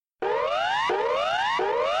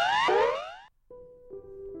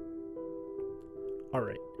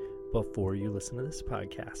Before you listen to this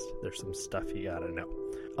podcast, there's some stuff you gotta know.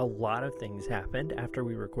 A lot of things happened after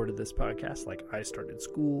we recorded this podcast. Like, I started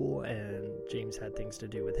school, and James had things to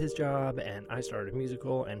do with his job, and I started a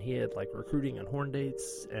musical, and he had like recruiting and horn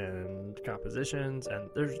dates and compositions, and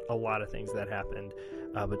there's a lot of things that happened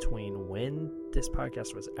between when this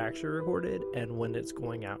podcast was actually recorded and when it's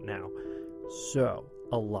going out now. So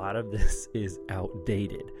a lot of this is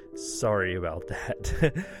outdated. Sorry about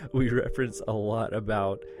that. We reference a lot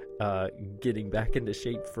about getting back into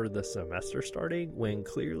shape for the semester starting when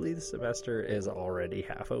clearly the semester is already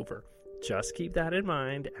half over. Just keep that in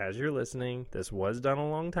mind as you're listening. This was done a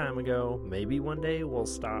long time ago. Maybe one day we'll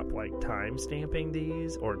stop like time stamping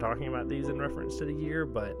these or talking about these in reference to the year,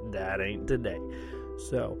 but that ain't today.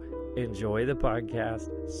 So enjoy the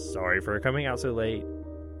podcast. Sorry for coming out so late.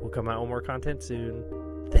 We'll come out with more content soon.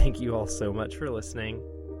 Thank you all so much for listening.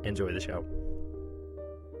 Enjoy the show.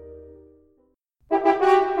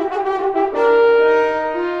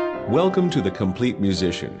 Welcome to The Complete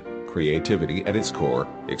Musician, creativity at its core,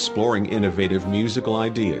 exploring innovative musical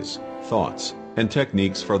ideas, thoughts, and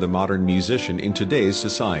techniques for the modern musician in today's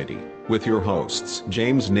society, with your hosts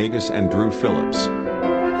James Nagus and Drew Phillips.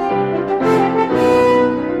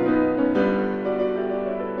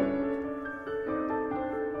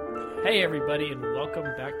 Hey everybody, and welcome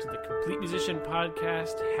back to the Complete Musician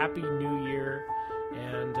Podcast. Happy New Year.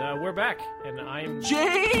 And we're back, and I'm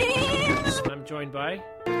James. I'm joined by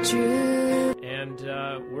Drew, and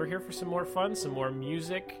we're here for some more fun, some more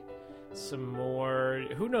music, some more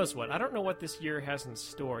who knows what. I don't know what this year has in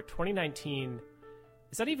store. 2019,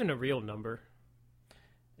 is that even a real number?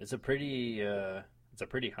 It's a pretty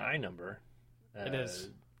high number. It is.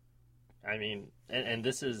 I mean, and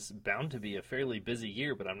this is bound to be a fairly busy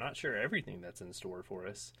year, but I'm not sure everything that's in store for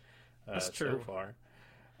us. That's true. So far.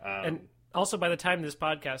 And also, by the time this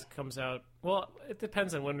podcast comes out, well, it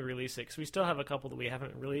depends on when we release it, because we still have a couple that we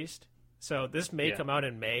haven't released. So this may come out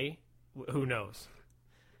in May. Who knows?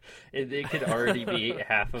 It could already be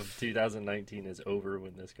half of 2019 is over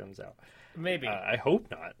when this comes out. Maybe. I hope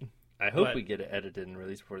not. I hope we get it edited and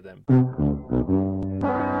released before then.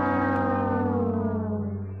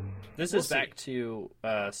 This is back to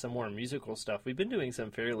some more musical stuff. We've been doing some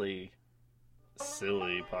fairly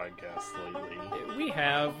silly podcasts lately.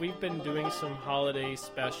 We've been doing some holiday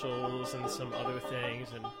specials and some other things,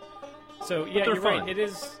 and so yeah, you're fun. right.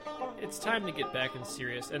 It's time to get back and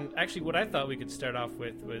serious. And actually, what I thought we could start off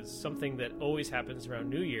with was something that always happens around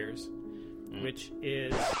New Year's, which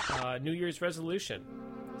is New Year's resolution.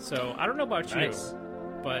 So I don't know about you,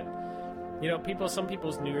 but you know, some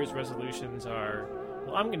people's New Year's resolutions are,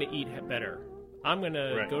 well, I'm going to eat better. I'm going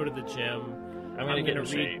to go to the gym. I'm going to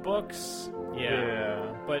read books.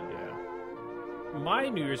 Yeah. But my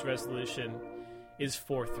New Year's resolution is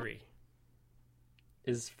 4-3.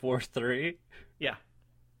 Is 4-3? Yeah.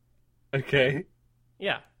 Okay.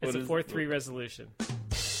 Yeah, it's a 4-3 resolution.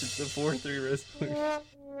 It's a 4-3 resolution.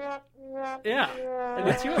 Yeah, and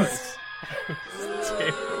it's yours.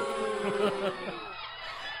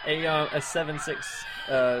 A 7-6.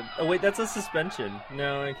 Oh wait, that's a suspension.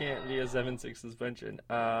 No, it can't be a 7-6 suspension.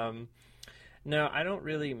 No, I don't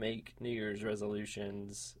really make New Year's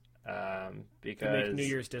resolutions because you make New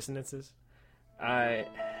Year's dissonances.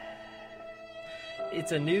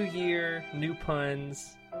 It's a new year, new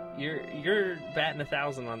puns. You're batting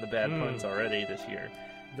 1,000 on the bad puns already this year.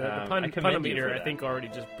 The punometer, I think, already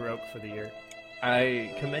just broke for the year.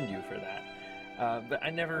 I commend you for that. But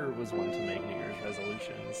I never was one to make New Year's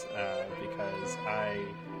resolutions because I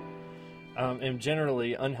am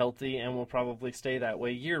generally unhealthy and will probably stay that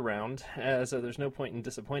way year-round, so there's no point in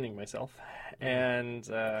disappointing myself. And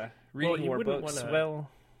reading more books,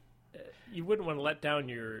 you wouldn't want to let down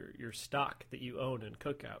your stock that you own in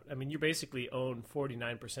Cookout. I mean, you basically own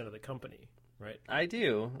 49% of the company, right? I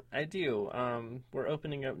do. We're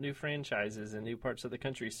opening up new franchises in new parts of the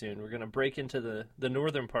country soon. We're going to break into the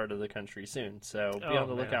northern part of the country soon, so be on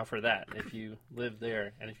the lookout for that if you live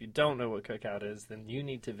there. And if you don't know what Cookout is, then you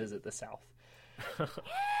need to visit the South.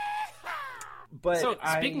 But so,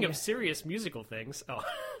 speaking of serious musical things,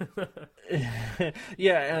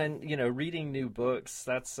 yeah, and, you know, reading new books,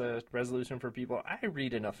 that's a resolution for people. I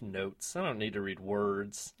read enough notes. I don't need to read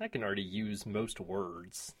words. I can already use most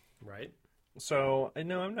words. Right. So,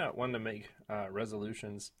 no, I'm not one to make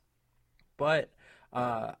resolutions. But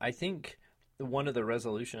I think one of the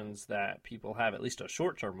resolutions that people have, at least a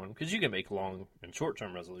short-term one, because you can make long and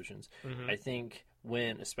short-term resolutions, I think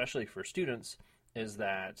especially for students, is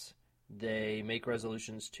that they make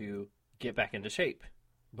resolutions to get back into shape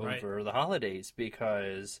over the holidays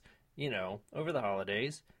because, you know, over the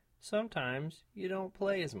holidays, sometimes you don't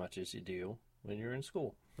play as much as you do when you're in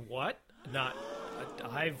school. What? Not.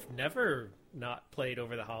 I've never not played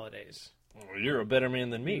over the holidays. Well, you're a better man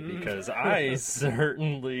than me because I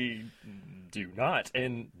certainly do not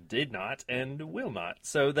and did not and will not.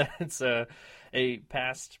 So that's a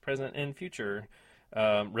past, present, and future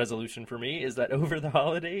resolution for me is that over the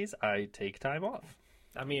holidays I take time off.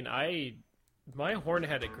 I mean, my horn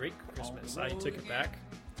had a great Christmas. I took it back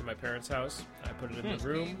to my parents' house. I put it in the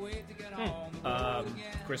room.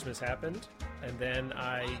 Christmas happened, and then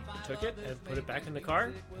I took it and put it back in the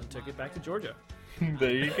car and took it back to Georgia.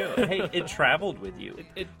 There you go. Hey, it traveled with you.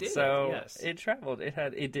 It did. So yes. it traveled.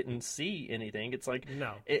 It didn't see anything. It's like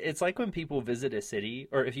No. It's like when people visit a city,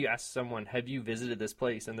 or if you ask someone, "Have you visited this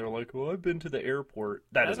place?" and they're like, "Oh, I've been to the airport."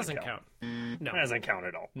 That doesn't count. No, That doesn't count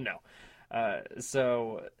at all. No.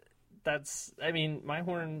 So that's. I mean, my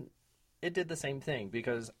horn. It did the same thing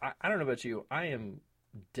because I don't know about you. I am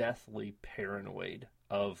deathly paranoid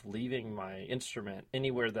of leaving my instrument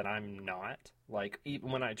anywhere that I'm not. Like,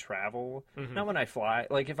 even when I travel, not when I fly.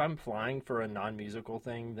 Like, if I'm flying for a non-musical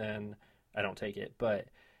thing, then I don't take it. But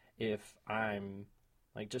if I'm,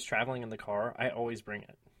 like, just traveling in the car, I always bring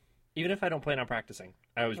it. Even if I don't plan on practicing,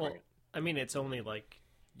 I always bring it. I mean, it's only, like,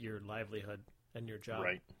 your livelihood and your job.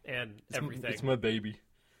 Right. And everything. It's my baby.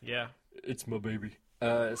 Yeah. It's my baby.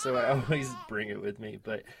 So I always bring it with me.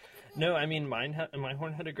 But no, I mean, my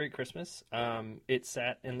horn had a great Christmas. It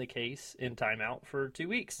sat in the case in timeout for 2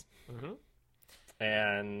 weeks. Mm-hmm.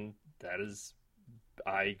 And that is,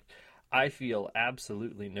 I feel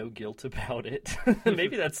absolutely no guilt about it.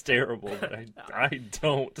 Maybe that's terrible, but I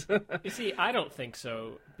don't. You see, I don't think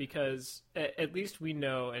so, because at least we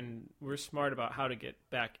know and we're smart about how to get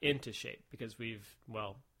back into shape, because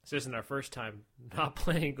this isn't our first time not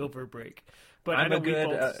playing over break. But I know we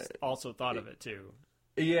both also thought of it too.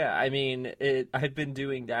 Yeah, I mean, I've been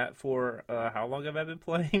doing that for how long have I been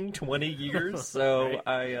playing? 20 years. So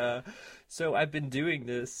right. So I've been doing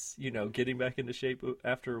this, getting back into shape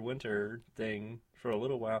after winter thing for a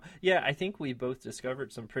little while. Yeah, I think we both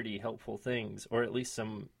discovered some pretty helpful things, or at least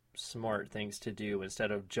some smart things to do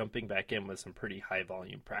instead of jumping back in with some pretty high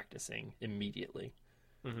volume practicing immediately.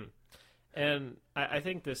 Mm-hmm. And I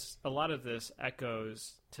think a lot of this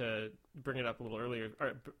echoes, to bring it up a little earlier,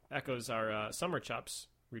 echoes our Summer Chops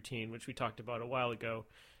routine, which we talked about a while ago,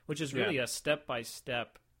 which is really a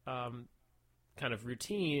step-by-step kind of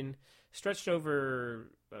routine stretched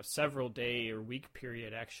over a several day or week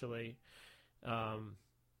period, actually.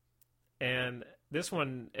 And this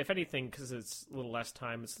one, if anything, because it's a little less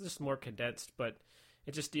time, it's just more condensed, but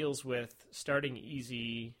it just deals with starting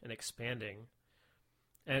easy and expanding.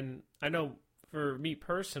 And I know for me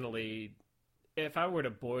personally, if I were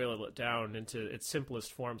to boil it down into its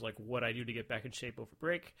simplest forms, like what I do to get back in shape over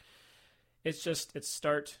break, it's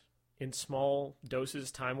start in small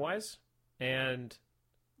doses time-wise and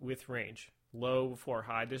with range, low before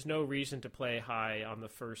high. There's no reason to play high on the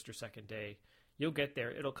first or second day. You'll get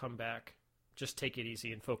there. It'll come back. Just take it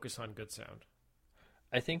easy and focus on good sound.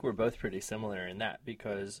 I think we're both pretty similar in that,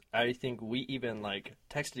 because I think we even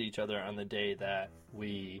texted each other on the day that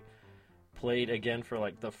we played again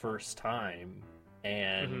for the first time,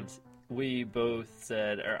 and we both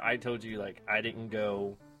said, or I told you I didn't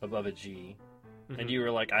go above a G, and you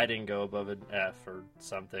were like, I didn't go above an F or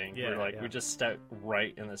something. Yeah, we just stuck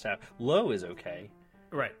right in the staff. Low is okay,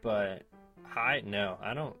 right? But high, no,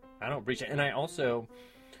 I don't breach it. And I also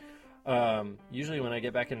usually when I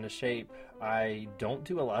get back into shape, I don't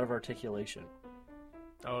do a lot of articulation.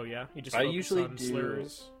 Oh yeah, you just focus on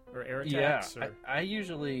slurs or air attacks? Yeah, I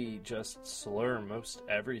usually just slur most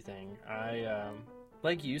everything. I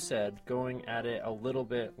like you said, going at it a little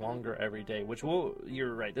bit longer every day, which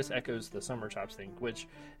you're right, this echoes the Summer Chops thing, which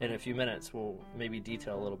in a few minutes we'll maybe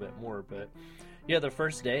detail a little bit more. But yeah, the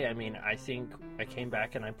first day, I mean, I think I came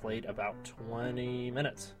back and I played about 20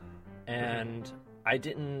 minutes. And I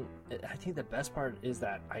think the best part is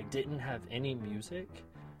that I didn't have any music.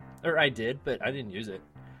 Or I did, but I didn't use it.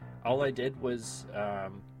 All I did was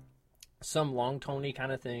some long tony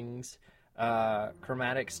kind of things,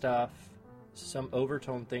 chromatic stuff, some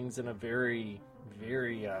overtone things in a very,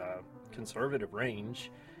 very conservative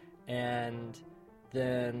range, and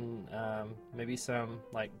then maybe some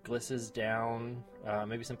glisses down,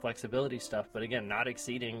 maybe some flexibility stuff, but again, not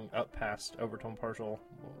exceeding up past overtone partial,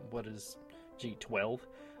 what is G12,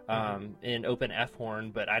 in open F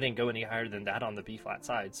horn, but I didn't go any higher than that on the B flat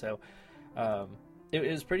side, so it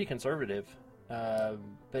was pretty conservative, but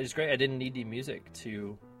it's great. I didn't need the music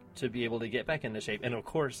to be able to get back into shape. And of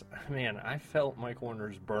course, man, I felt my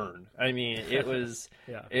corners burn. I mean, it was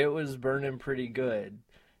it was burning pretty good.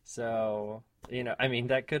 So, I mean,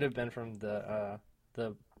 that could have been from the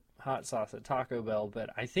hot sauce at Taco Bell, but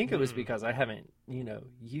I think it was because I haven't,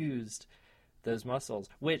 used those muscles.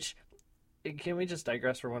 Which, can we just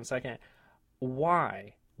digress for 1 second?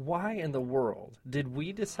 Why in the world did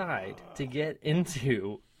we decide to get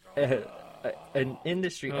into an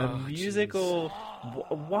industry, a musical?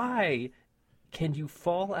 Why can you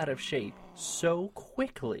fall out of shape so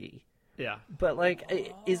quickly? Yeah. But,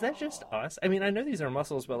 like, is that just us? I mean, I know these are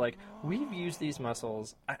muscles, but, like, we've used these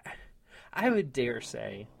muscles, I would dare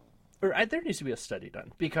say, there needs to be a study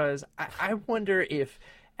done, because I wonder if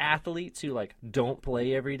athletes who, like, don't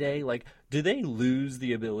play every day, like, do they lose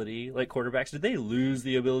the ability, like quarterbacks, do they lose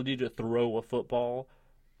the ability to throw a football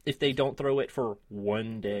if they don't throw it for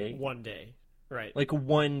 1 day? 1 day. Right. Like,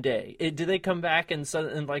 1 day. Do they come back and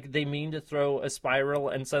like, they mean to throw a spiral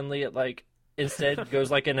and suddenly it, like, instead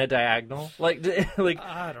goes like in a diagonal? Like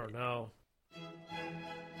I don't know.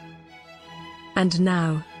 And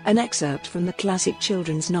now, an excerpt from the classic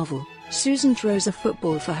children's novel. Susan throws a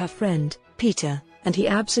football for her friend, Peter, and he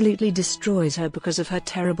absolutely destroys her because of her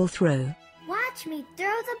terrible throw. Watch me throw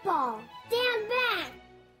the ball. Stand back.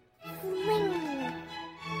 Fling.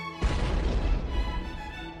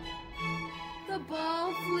 The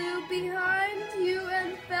ball flew behind you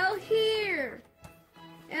and fell here.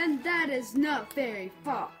 And that is not very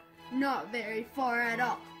far. Not very far at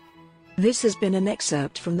all. This has been an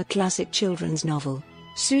excerpt from the classic children's novel.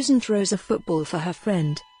 Susan throws a football for her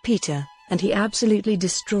friend, Peter, and he absolutely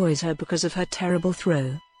destroys her because of her terrible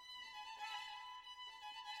throw.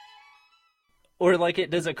 Or like it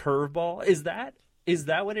does a curveball? Is that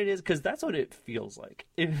what it is? Because that's what it feels like.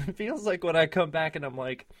 It feels like when I come back and I'm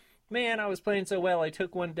like, man, I was playing so well, I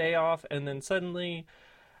took 1 day off, and then suddenly,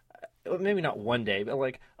 maybe not 1 day, but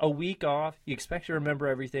like a week off, you expect to remember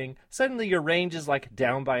everything. Suddenly your range is like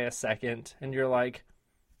down by a second, and you're like,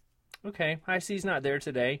 okay, high C's not there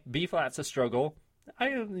today. B flat's a struggle. I,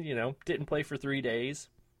 didn't play for 3 days.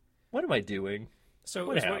 What am I doing? So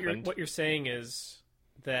what you're saying is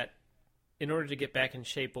that in order to get back in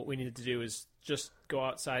shape, what we need to do is just go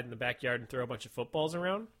outside in the backyard and throw a bunch of footballs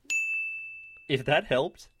around? If that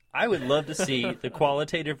helped, I would love to see the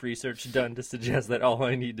qualitative research done to suggest that all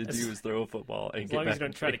I need to do is throw a football and as get long back as you don't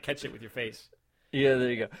in try to shape. catch it with your face. Yeah,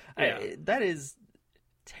 there you go. Yeah. That is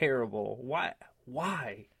terrible.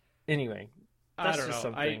 Why? Anyway, that's I don't know. just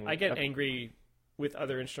something. I get angry with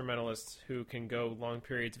other instrumentalists who can go long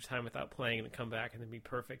periods of time without playing and then come back and then be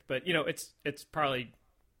perfect. But it's probably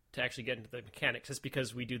to actually get into the mechanics. It's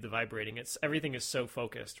because we do the vibrating. Everything is so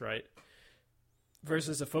focused, right?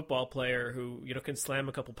 Versus a football player who can slam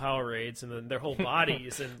a couple Powerades and then their whole body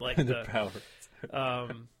is in like the power.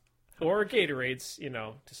 Or Gatorades,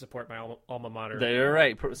 to support my alma mater. They're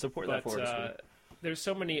right. Support that But for us. there's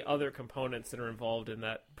so many other components that are involved in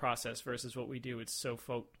that process versus what we do. It's so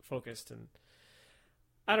focused, and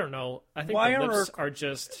I don't know. I think Why the are lips are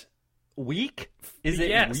just Weak? Is it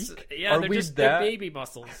yes, weak? yeah. Are They're we just that? they're baby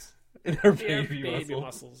muscles. They're They're baby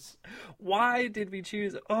muscles. Why did we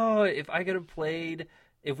choose? Oh, if I could have played,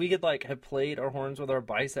 if we could have played our horns with our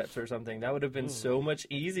biceps or something, that would have been so much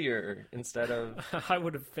easier instead of. I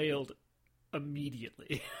would have failed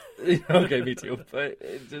immediately. Okay, me too. But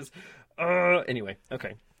it just. Anyway,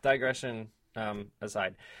 okay. Digression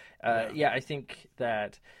aside. Yeah, I think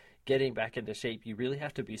that getting back into shape, you really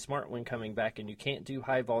have to be smart when coming back, and you can't do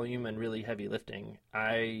high volume and really heavy lifting.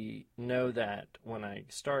 I know that when I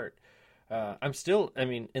start, I'm still,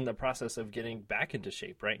 in the process of getting back into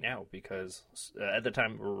shape right now, because at the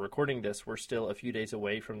time we're recording this, we're still a few days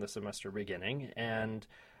away from the semester beginning, and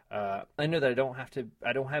I know that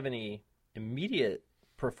I don't have any immediate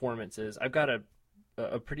performances. I've got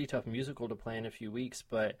a pretty tough musical to play in a few weeks,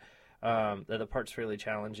 but the part's fairly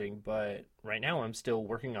challenging. But right now I'm still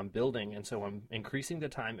working on building, and so I'm increasing the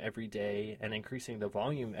time every day and increasing the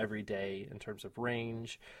volume every day in terms of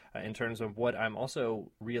range, in terms of what I'm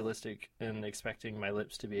also realistic in expecting my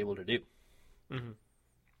lips to be able to do. Mm-hmm.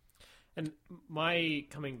 And my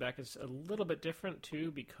coming back is a little bit different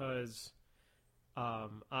too, because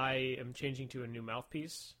I am changing to a new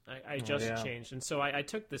mouthpiece. I just changed, and so I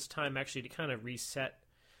took this time actually to kind of reset,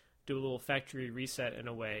 do a little factory reset in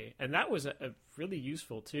a way, and that was a really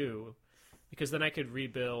useful too, because then I could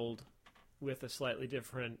rebuild with a slightly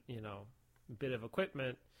different, bit of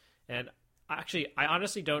equipment. And actually, I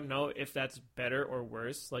honestly don't know if that's better or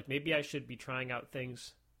worse. Like, maybe I should be trying out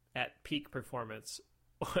things at peak performance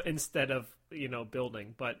instead of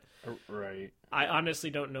building. But right, I honestly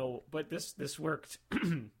don't know. But this worked.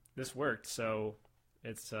 This worked. So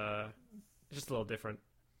it's just a little different.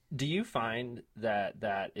 Do you find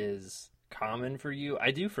that is common for you?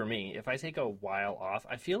 I do for me. If I take a while off,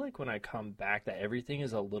 I feel like when I come back that everything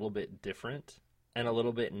is a little bit different. and a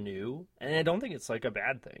little bit new, and I don't think it's like a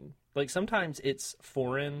bad thing. Like sometimes it's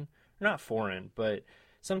foreign, not foreign, but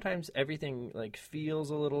sometimes everything like feels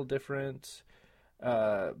a little different,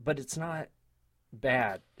 but it's not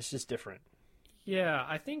bad. It's just different. Yeah,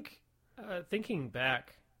 I think thinking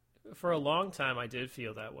back, for a long time I did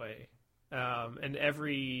feel that way. And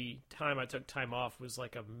every time I took time off was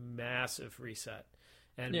like a massive reset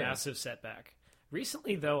and massive setback.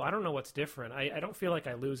 Recently, though, I don't know what's different. I don't feel like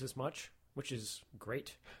I lose as much, which is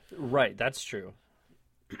great. Right, that's true.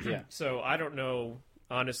 Yeah. So I don't know,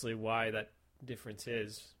 honestly, why that difference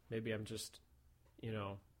is. Maybe I'm just,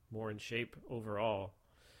 more in shape overall.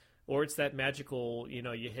 Or it's that magical,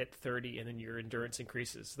 you hit 30 and then your endurance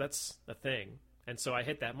increases. That's a thing. And so I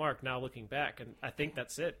hit that mark now looking back, and I think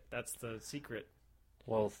that's it. That's the secret.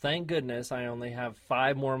 Well, thank goodness I only have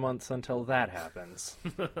 5 more months until that happens.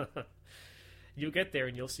 You'll get there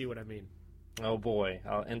and you'll see what I mean. Oh boy,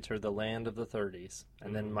 I'll enter the land of the 30s.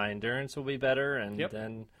 And then my endurance will be better, and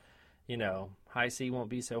then, high C won't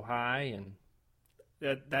be so high, and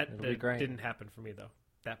that be great. Didn't happen for me, though.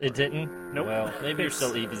 That part. It didn't? Nope. Well, maybe you're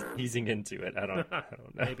still easing into it. I don't know.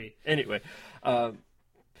 Maybe. Anyway,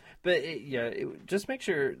 but just make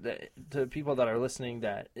sure that to people that are listening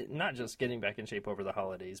that not just getting back in shape over the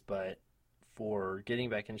holidays, but for getting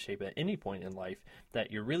back in shape at any point in life,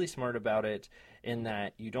 that you're really smart about it, in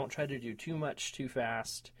that you don't try to do too much too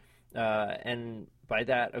fast. And by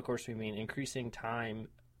that, of course, we mean increasing time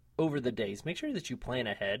over the days. Make sure that you plan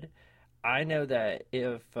ahead. I know that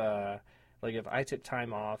if I took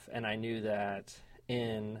time off and I knew that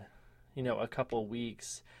in, a couple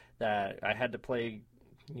weeks that I had to play,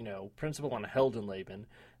 Principal on Heldenleben,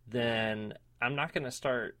 then I'm not going to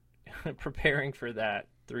start preparing for that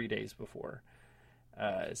 3 days before.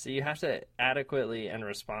 So you have to adequately and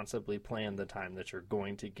responsibly plan the time that you're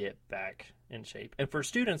going to get back in shape. And for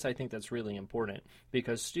students, I think that's really important,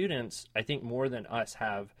 because students, I think more than us,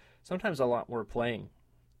 have sometimes a lot more playing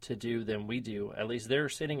to do than we do. At least they're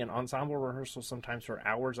sitting in ensemble rehearsals sometimes for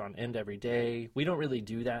hours on end every day. We don't really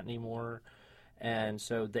do that anymore. And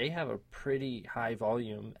so they have a pretty high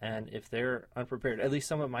volume. And if they're unprepared, at least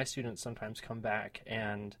some of my students sometimes come back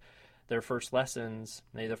and their first lessons,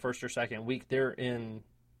 maybe the first or second week, they're in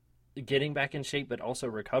getting back in shape, but also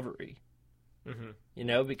recovery.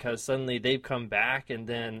 Mm-hmm. Because suddenly they've come back and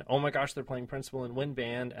then, oh my gosh, they're playing Principal and Wind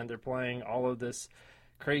Band, and they're playing all of this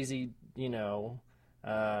crazy,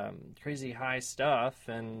 crazy high stuff,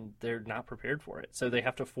 and they're not prepared for it. So they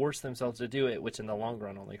have to force themselves to do it, which in the long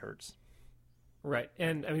run only hurts. Right.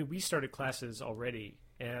 And I mean, we started classes already.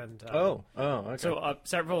 And okay. So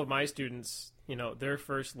several of my students, their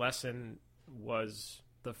first lesson was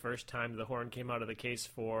the first time the horn came out of the case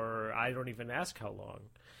for, I don't even ask how long.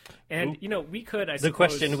 And, we could, I suppose... The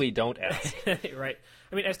question we don't ask. Right.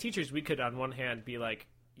 I mean, as teachers, we could on one hand be like,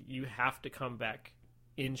 you have to come back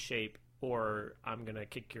in shape or I'm going to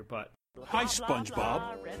kick your butt. Hi,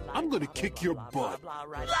 SpongeBob. I'm going to kick your butt.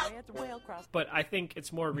 But I think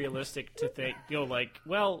it's more realistic to think,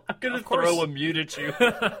 well... I'm going to throw a mute at you.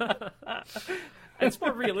 It's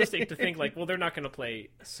more realistic to think, well, they're not going to play,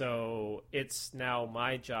 so it's now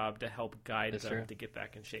my job to help guide them to get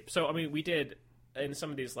back in shape. So, I mean, we did, in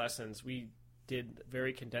some of these lessons, we did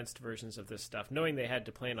very condensed versions of this stuff, knowing they had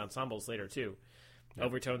to play in ensembles later, too. Yeah.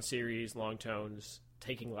 Overtone series, long tones,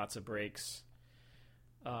 taking lots of breaks,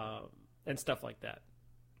 and stuff like that.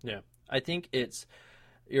 Yeah, I think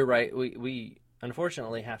you're right. We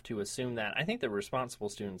unfortunately have to assume that. I think the responsible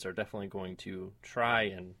students are definitely going to try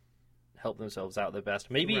and help themselves out the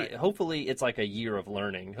best. Maybe, Hopefully it's like a year of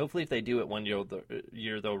learning. Hopefully if they do it one year,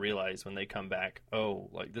 they'll realize when they come back,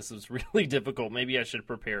 this is really difficult. Maybe I should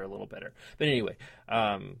prepare a little better. But anyway,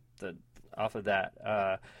 off of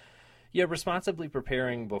that, responsibly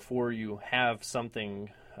preparing before you have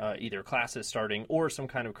something, either classes starting or some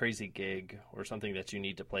kind of crazy gig or something that you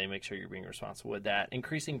need to play. Make sure you're being responsible with that.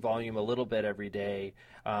 Increasing volume a little bit every day.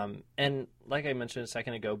 And like I mentioned a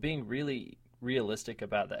second ago, being really realistic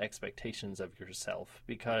about the expectations of yourself,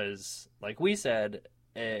 because like we said,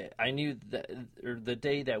 I knew that the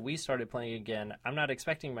day that we started playing again, I'm not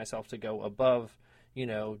expecting myself to go above, G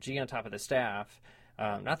on top of the staff.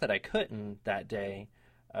 Not that I couldn't that day,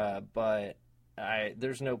 but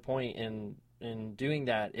there's no point in doing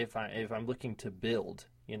that if I'm looking to build.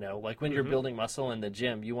 Like when you're building muscle in the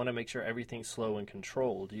gym, you want to make sure everything's slow and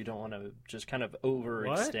controlled. You don't want to just kind of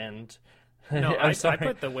overextend. What? No, I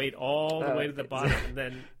put the weight all the way to the bottom and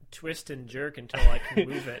then twist and jerk until I can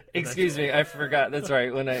move it. Excuse me, I forgot. That's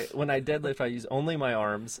right. When I deadlift, I use only my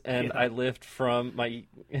arms, and I lift from my.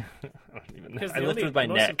 I don't even know. I lift with my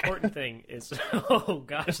neck. The most important thing is, oh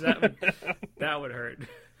gosh, that would hurt.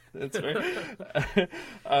 That's right.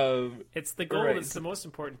 It's the goal right. that's the most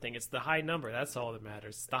important thing. It's the high number. That's all that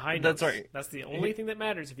matters. It's the high notes. That's right. That's the only thing that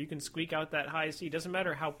matters. If you can squeak out that high C, it doesn't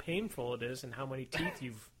matter how painful it is and how many teeth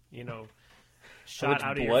you've, shot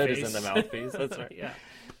out of your face. Blood is in the mouthpiece. That's right. Yeah.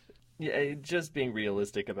 Yeah, just being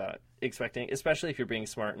realistic about expecting, especially if you're being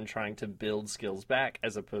smart and trying to build skills back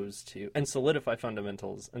as opposed to, and solidify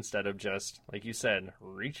fundamentals instead of just, like you said,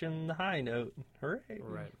 reaching the high note. Hooray.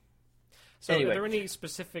 Right. So Anyway. are there any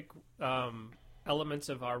specific elements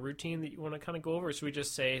of our routine that you want to kind of go over? Or should we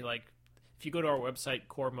just say, like, if you go to our website,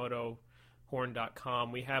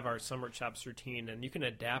 coremotohorn.com, we have our summer chops routine, and you can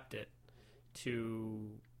adapt it to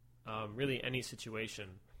really any situation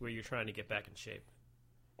where you're trying to get back in shape.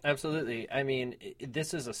 Absolutely. I mean,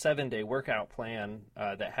 this is a 7-day workout plan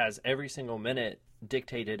that has every single minute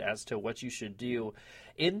dictated as to what you should do.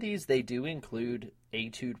 In these, they do include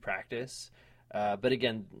etude practice. But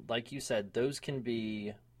again, like you said, those can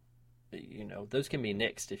be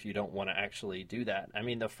nixed if you don't want to actually do that. I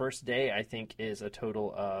mean, the first day, I think, is a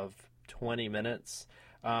total of 20 minutes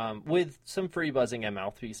with some free buzzing and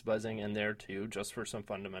mouthpiece buzzing in there too, just for some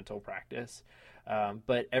fundamental practice.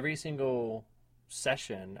 But every single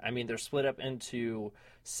session, I mean, they're split up into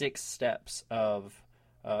 6 steps of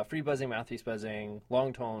free buzzing, mouthpiece buzzing,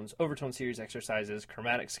 long tones, overtone series exercises,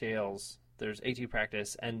 chromatic scales. There's etude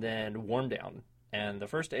practice, and then warm down. And the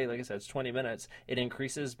first day, like I said, it's 20 minutes. It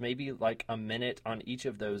increases maybe like a minute on each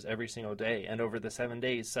of those every single day. And over the 7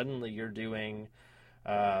 days, suddenly you're doing,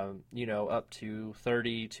 up to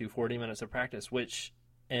 30 to 40 minutes of practice, which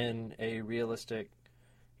in a realistic,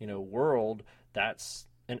 world, that's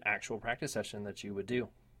an actual practice session that you would do.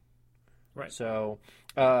 Right. So,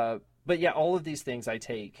 but yeah, all of these things I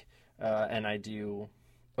take and I do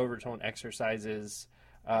overtone exercises,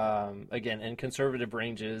 again, in conservative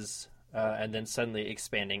ranges, and then suddenly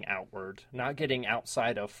expanding outward, not getting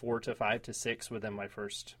outside of 4 to 5 to 6 within my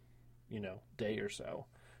first, day or so,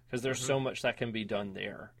 because there's so much that can be done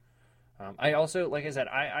there. I also, like I said,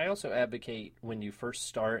 I also advocate when you first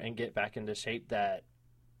start and get back into shape that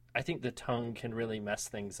I think the tongue can really mess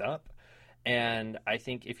things up. And I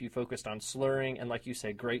think if you focused on slurring and, like you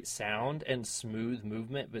said, great sound and smooth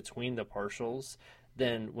movement between the partials,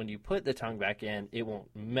 then when you put the tongue back in, it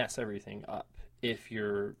won't mess everything up if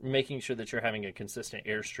you're making sure that you're having a consistent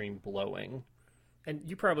airstream blowing. And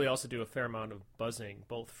you probably also do a fair amount of buzzing,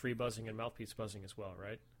 both free buzzing and mouthpiece buzzing as well,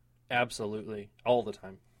 right? Absolutely. All the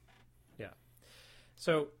time. Yeah.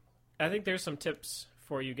 So I think there's some tips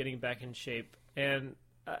for you getting back in shape. And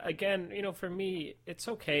again, for me, it's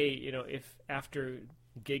okay, if after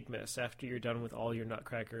Gigmas, after you're done with all your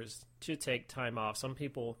nutcrackers, to take time off. Some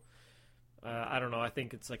people, I don't know, I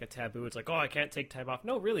think it's like a taboo. It's like, oh, I can't take time off.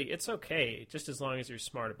 No, really, it's okay, just as long as you're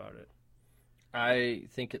smart about it. I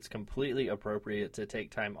think it's completely appropriate to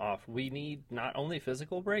take time off. We need not only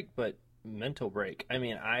physical break, but mental break. I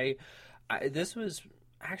mean, this was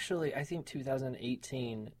actually, I think,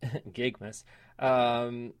 2018 Gigmas.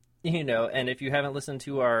 And if you haven't listened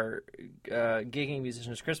to our Gigging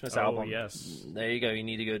Musicians Christmas album, yes, there you go. You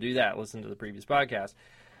need to go do that. Listen to the previous podcast.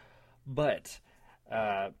 But,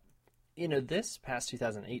 this past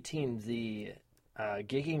 2018, the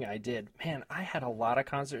gigging I did, man, I had a lot of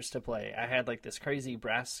concerts to play. I had like this crazy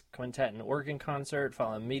brass quintet and organ concert,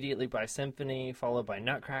 followed immediately by symphony, followed by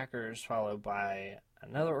nutcrackers, followed by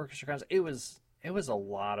another orchestra concert. It was a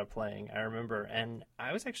lot of playing, I remember, and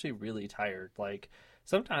I was actually really tired. Like,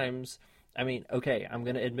 sometimes, I mean, okay, I'm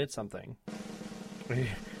going to admit something.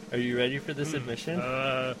 Are you ready for this admission?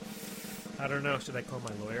 I don't know. Should I call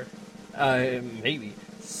my lawyer? Maybe.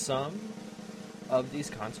 Some of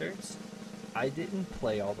these concerts, I didn't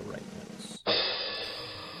play all the right notes.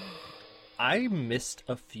 I missed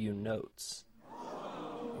a few notes.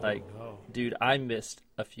 Like, dude, I missed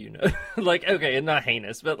a few notes. Like, okay, it's not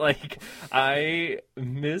heinous, but like, I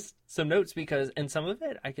missed some notes because, and some of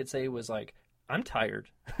it I could say was like, I'm tired.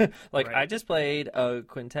 Like, right. I just played a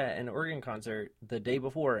quintet and organ concert the day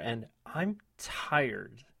before, and I'm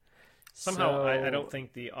tired. Somehow, I don't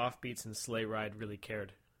think the Offbeats and Sleigh Ride really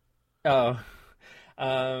cared. Oh,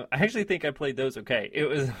 I actually think I played those okay. It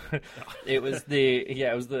was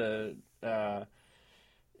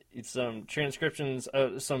some transcriptions,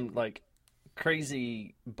 some like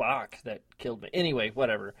crazy Bach that killed me. Anyway,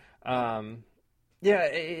 whatever.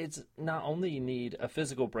 It's not only you need a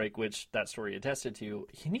physical break, which that story attested to,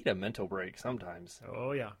 you need a mental break sometimes.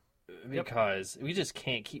 Oh yeah, because we just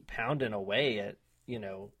can't keep pounding away at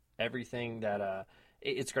everything that.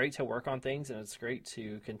 It's great to work on things, and it's great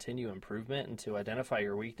to continue improvement and to identify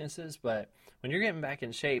your weaknesses. But when you're getting back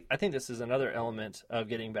in shape, I think this is another element of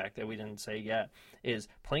getting back that we didn't say yet, is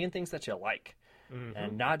playing things that you like.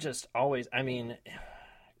 and not just always. I mean,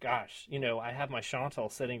 gosh, I have my Chantal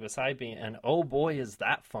sitting beside me, and oh boy, is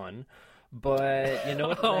that fun. But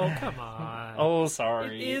oh, come on. Oh,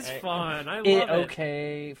 sorry. It is fun. I love it.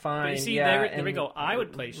 Okay, fine. But you see, yeah, there we go. I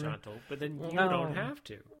would play Chantal, but then you don't have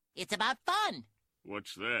to. It's about fun.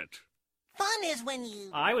 What's that? Fun is when you...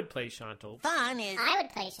 I would play Chantal. Fun is... I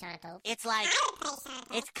would play Chantal. It's like...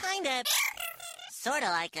 It's kind of... Sort of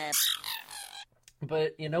like a...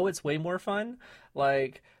 But it's way more fun?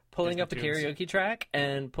 Like pulling Disney up a tunes. karaoke track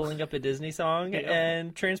and pulling up a Disney song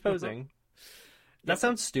and transposing. That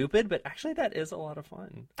sounds stupid, but actually that is a lot of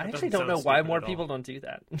fun. I actually don't know why more people don't do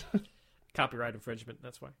that. Copyright infringement,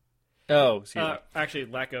 that's why. Oh, excuse me. Actually,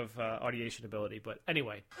 lack of audiation ability, but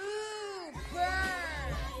anyway.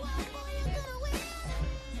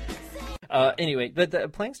 Anyway,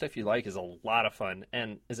 but playing stuff you like is a lot of fun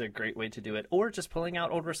and is a great way to do it. Or just pulling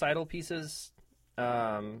out old recital pieces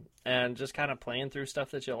and just kind of playing through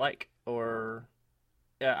stuff that you like. Or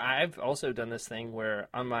I've also done this thing where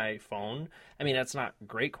on my phone, I mean, that's not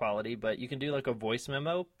great quality, but you can do like a voice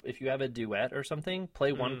memo. If you have a duet or something,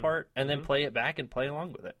 play one part and then play it back and play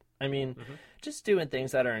along with it. I mean, just doing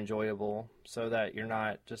things that are enjoyable so that you're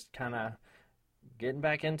not just kind of getting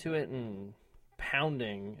back into it and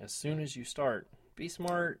pounding as soon as you start. Be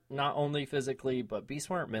smart, not only physically, but be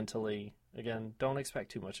smart mentally. Again, don't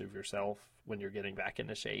expect too much of yourself when you're getting back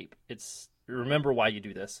into shape. Remember why you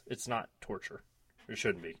do this. It's not torture. It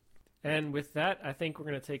shouldn't be. And with that, I think we're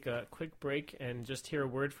going to take a quick break and just hear a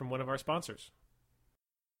word from one of our sponsors.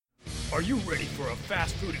 Are you ready for a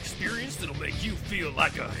fast food experience that'll make you feel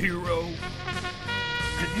like a hero?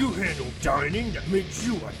 Can you handle dining that makes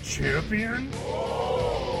you a champion?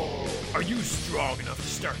 Are you strong enough to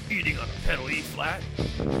start eating on a pedal E-flat?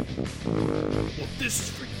 Well, this is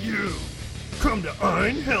for you. Come to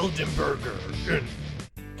Ein Heldenberger in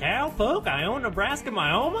Cowpoke, Ione, Nebraska,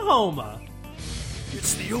 my Oklahoma.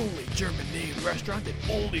 It's the only German-named restaurant that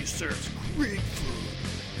only serves Greek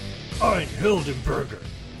food. Ein Heldenberger.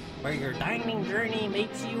 Where your dining journey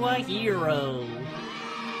makes you a hero.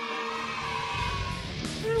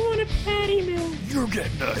 I want a patty melt. You're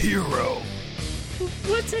getting a hero.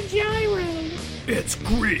 What's a gyro? It's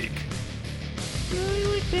Greek. I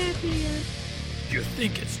like that beer. You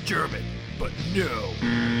think it's German, but no.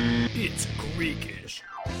 It's Greekish.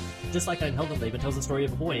 Just like Ein Heldenleben tells the story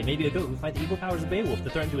of a boy and maybe a goat who fight the evil powers of Beowulf to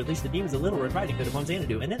threaten to at least the demons of Little Red Riding Hood upon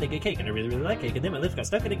Xanadu, and then they get cake, and I really, really like cake, and then my lips got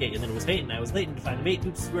stuck in a gate, and then it was fate, and I was late to find a mate.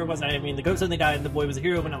 Oops, where was I? I mean, the goat suddenly died, and the boy was a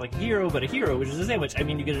hero, but not like a hero, but a hero, which is a sandwich. I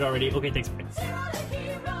mean, you get it already. Okay, thanks.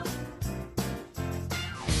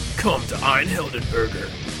 Come to Ein Heldenberger.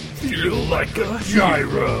 Feel like a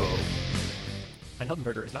gyro. Ein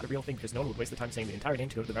Heldenberger is not a real thing because no one would waste the time saying the entire name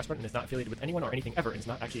to go to the restaurant and is not affiliated with anyone or anything ever and does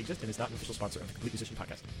not actually exist and is not an official sponsor of the Complete Musician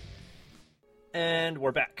podcast. And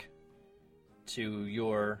we're back to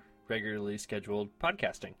your regularly scheduled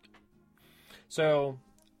podcasting. So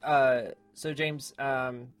James,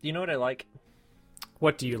 do you know what I like?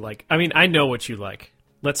 What do you like? I mean, I know what you like.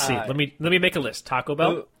 Let's see. Let me make a list. Taco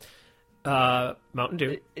Bell, Mountain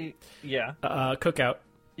Dew, yeah, Cookout,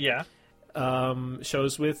 yeah,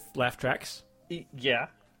 shows with laugh tracks, yeah.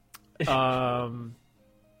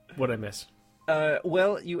 What'd I miss?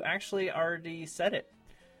 Well, you actually already said it.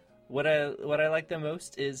 What I like the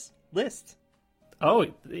most is Liszt. Oh,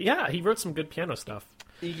 yeah, he wrote some good piano stuff.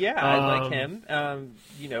 Yeah, I like him.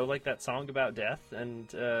 Like that song about death and,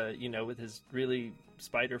 with his really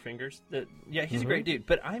spider fingers. He's a great dude.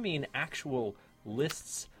 But I mean actual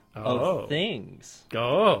lists of things.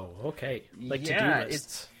 Oh, okay. Like to-do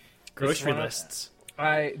lists. Grocery lists.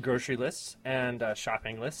 Grocery lists and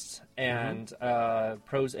shopping lists and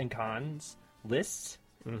pros and cons lists.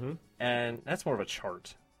 Mm-hmm. And that's more of a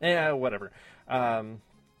chart. Yeah, whatever. I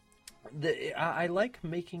like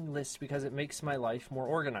making lists because it makes my life more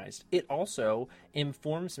organized. It also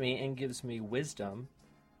informs me and gives me wisdom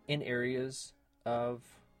in areas of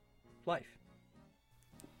life.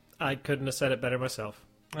 I couldn't have said it better myself.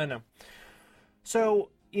 I know. So,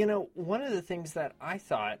 one of the things that I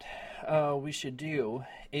thought we should do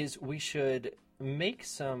is we should make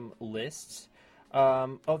some lists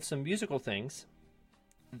of some musical things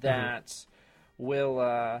that will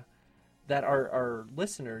that our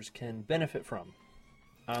listeners can benefit from.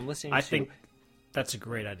 I think that's a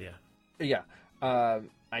great idea. Yeah.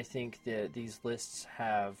 I think that these lists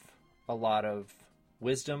have a lot of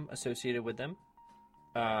wisdom associated with them.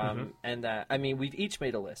 And that, I mean, we've each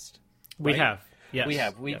made a list. We right? have. Yes. We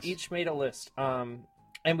have. We've each made a list.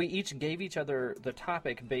 And we each gave each other the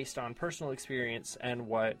topic based on personal experience and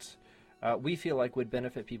what we feel like would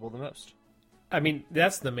benefit people the most. I mean,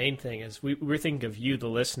 that's the main thing is we're thinking of you, the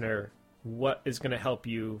listener, what is going to help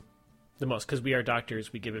you the most. Because we are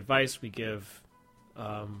doctors, we give advice, we give,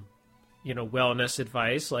 wellness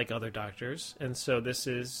advice like other doctors. And so this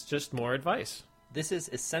is just more advice. This is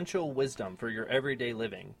essential wisdom for your everyday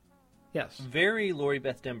living. Yes. Very Lori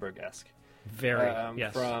Beth Denberg-esque. Very,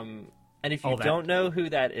 yes. And if you don't know who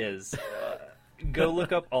that is, go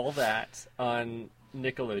look up All That on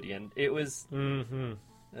Nickelodeon. It was a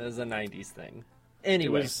 90s thing.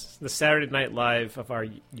 Anyway. It was the Saturday Night Live of our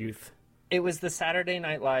youth. It was the Saturday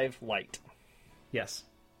Night Live light. Yes.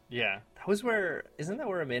 Yeah. Isn't that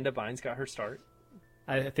where Amanda Bynes got her start?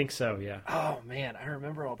 I think so, yeah. Oh, man, I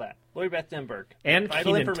remember all that. Lori Beth Denberg. And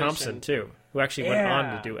Kenan Thompson, too, who actually went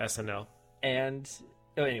on to do SNL. And,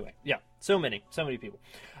 anyway, yeah, so many people.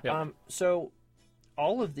 Yep. So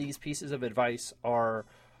all of these pieces of advice are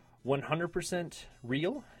 100%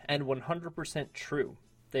 real and 100% true.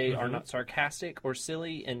 They are not sarcastic or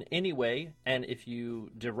silly in any way, and if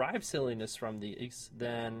you derive silliness from these,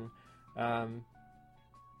 then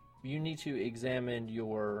you need to examine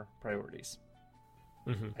your priorities.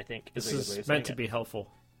 I think this is meant to be helpful.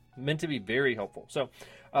 Meant to be very helpful. So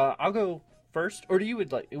I'll go first, or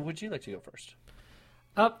would you like to go first?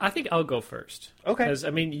 I think I'll go first. Okay. Because,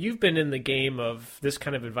 you've been in the game of this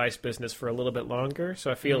kind of advice business for a little bit longer, so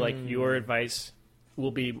I feel like your advice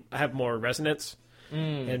will have more resonance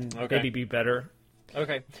and maybe be better.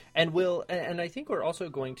 Okay. And I think we're also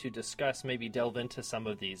going to discuss, maybe delve into some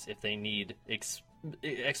of these if they need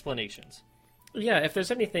explanations. Yeah, if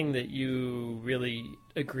there's anything that you really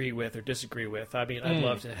agree with or disagree with, I'd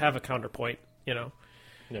love to have a counterpoint,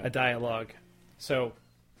 a dialogue. So,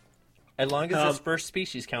 as long as it's first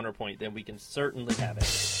species counterpoint, then we can certainly have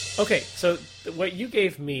it. Okay, so what you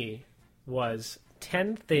gave me was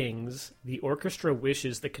 10 things the orchestra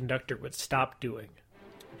wishes the conductor would stop doing.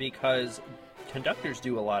 Because conductors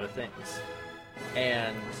do a lot of things.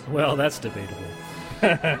 And... Well, that's debatable.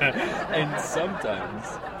 And sometimes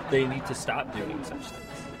they need to stop doing such things.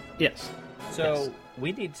 Yes. So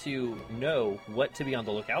we need to know what to be on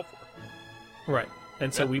the lookout for. Right.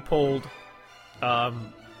 And so we polled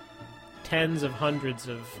tens of hundreds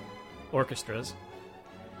of orchestras.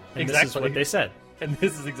 And exactly. This is what they said. And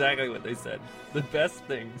this is exactly what they said. The best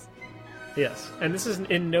things. Yes. And this is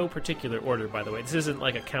in no particular order, by the way. This isn't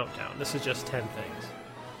like a countdown. This is just 10 things.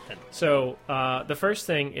 So the first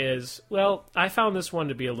thing is, well, I found this one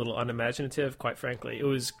to be a little unimaginative, quite frankly. It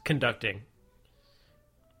was conducting.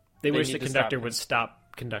 They wish the conductor would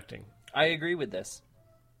stop conducting. I agree with this.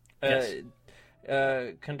 Yes.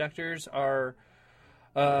 Conductors are,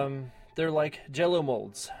 they're like Jell-O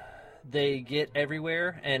molds. They get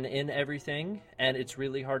everywhere and in everything, and it's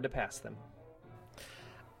really hard to pass them.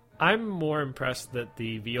 I'm more impressed that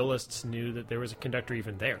the violists knew that there was a conductor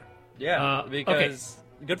even there. Yeah, because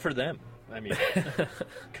good for them.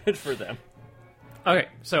 Good for them. Okay,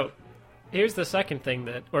 so here's the second thing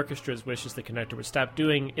that orchestras wishes the conductor would stop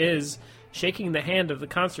doing is shaking the hand of the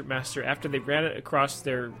concertmaster after they ran it across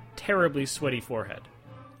their terribly sweaty forehead.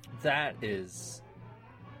 That is...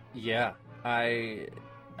 Yeah, I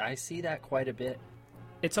see that quite a bit.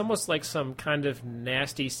 It's almost like some kind of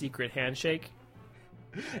nasty secret handshake.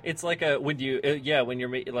 It's like when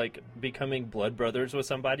you're like becoming blood brothers with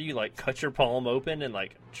somebody, you like cut your palm open and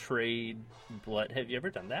like trade blood. Have you ever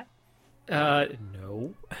done that?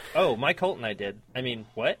 No. Oh, Mike Holt and I did.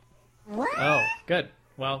 What? Oh, good.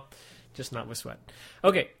 Well, just not with sweat.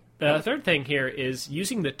 Okay. The third thing here is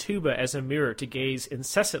using the tuba as a mirror to gaze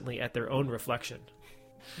incessantly at their own reflection.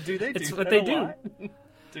 Do they? It's what they do.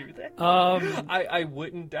 Do they? I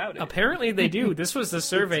wouldn't doubt it. Apparently they do. This was the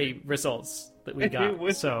survey results that we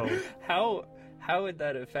got. So how would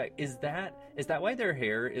that affect? Is that why their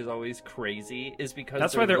hair is always crazy? Is because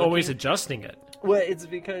that's why they're always adjusting it. Well, it's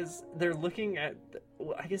because they're looking at.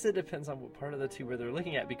 Well, I guess it depends on what part of the tuba they're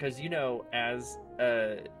looking at. Because as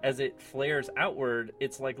it flares outward,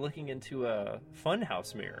 it's like looking into a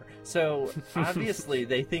funhouse mirror. So obviously,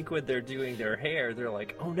 they think when they're doing their hair, they're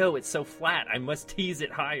like, "Oh no, it's so flat. I must tease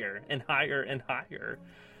it higher and higher and higher."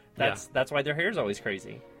 That's why their hair is always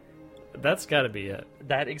crazy. That's got to be it.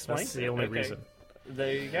 That explains. That's the only reason.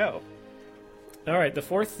 There you go. All right, the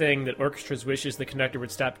fourth thing that orchestras wishes the conductor would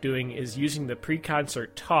stop doing is using the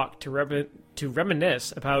pre-concert talk to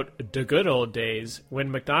reminisce about the good old days when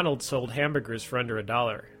McDonald's sold hamburgers for under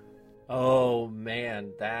 $1. Oh,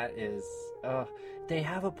 man, that is... they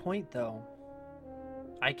have a point, though.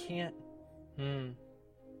 I can't... They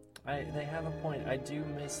have a point. I do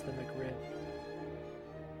miss the McRib.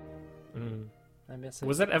 I miss it.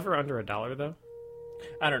 Was that ever under $1, though?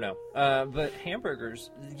 I don't know. But hamburgers,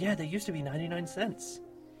 they used to be 99 cents.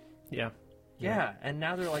 Yeah. Yeah, and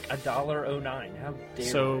now they're like $1.09. How dare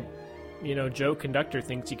So, Joe Conductor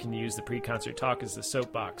thinks he can use the pre-concert talk as the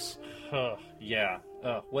soapbox. Yeah.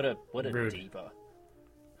 What a Rude. diva.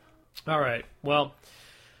 All right. Well,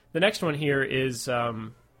 the next one here is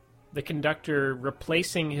the conductor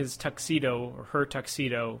replacing his tuxedo, or her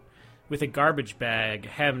tuxedo, with a garbage bag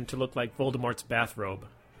hemmed to look like Voldemort's bathrobe.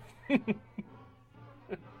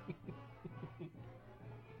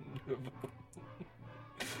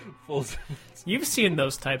 You've seen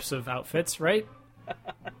those types of outfits, right?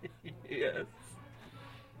 Yes.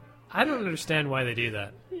 I don't understand why they do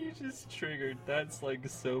that. You just triggered. That's like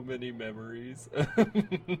so many memories.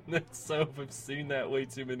 That's so I've seen that way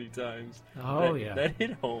too many times. Oh, yeah. That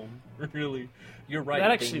hit home. Really. You're right.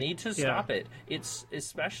 That actually- they need to stop it. It's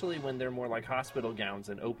especially when they're more like hospital gowns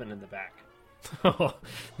and open in the back.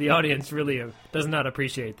 The audience really does not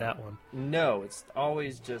appreciate that one. No, it's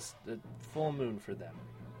always just a full moon for them.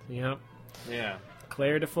 Yep. Yeah.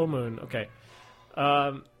 Claire to full moon. Okay.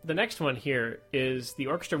 The next one here is the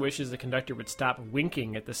orchestra wishes the conductor would stop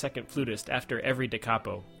winking at the second flutist after every da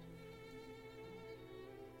capo.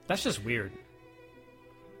 That's just weird.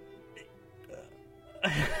 I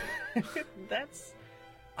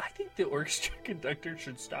think the orchestra conductor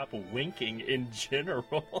should stop winking in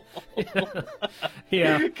general.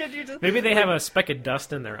 Yeah. Could you just, Maybe they have a speck of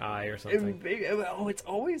dust in their eye or something. It's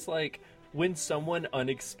always like when someone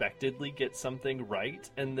unexpectedly gets something right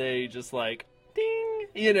and they just like, ding,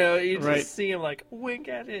 you just Right. see them like wink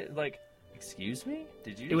at it. Like, excuse me?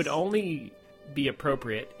 Did you? It would only be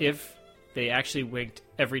appropriate if they actually winked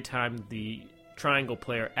every time the triangle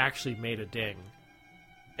player actually made a ding.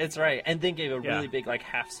 It's right. And then gave a Yeah. really big like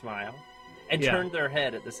half smile and Yeah. turned their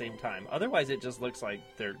head at the same time. Otherwise it just looks like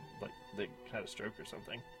they're like they had a stroke or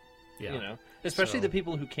something. Yeah. Especially So- the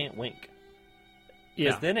people who can't wink.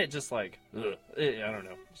 Yeah. Because then it just like, ugh, I don't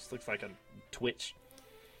know. It just looks like a twitch.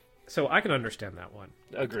 So I can understand that one.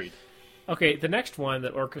 Agreed. Okay, the next one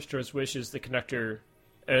that orchestras wishes the conductor...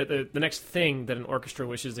 the next thing that an orchestra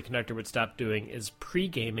wishes the conductor would stop doing is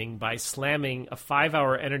pre-gaming by slamming a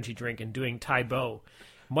 5-hour energy drink and doing Tai Bo,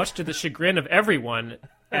 much to the chagrin of everyone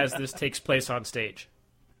as this takes place on stage.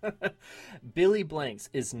 Billy Blanks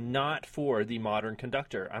is not for the modern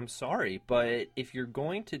conductor. I'm sorry, but if you're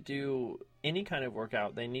going to do any kind of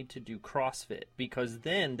workout, they need to do CrossFit, because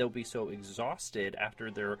then they'll be so exhausted after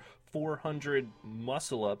their 400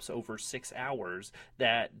 muscle ups over 6 hours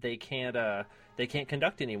that they can't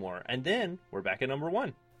conduct anymore. And then we're back at number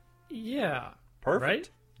one. Yeah. Perfect. Right?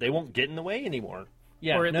 They won't get in the way anymore.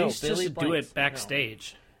 Yeah, or at no, least Billy just do Blanks, it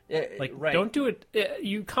backstage. no. Like, right. don't do it.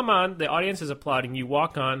 You come on, the audience is applauding. You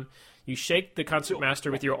walk on, you shake the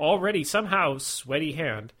concertmaster with your already somehow sweaty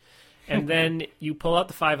hand, and then you pull out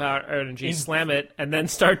the 5-hour energy, slam it, and then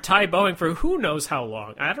start Tai Boing for who knows how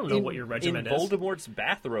long. I don't know what your regimen in is. Voldemort's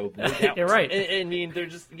bathrobe, no doubt. You're right. I mean, they're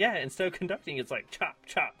just, instead of conducting, it's like chop,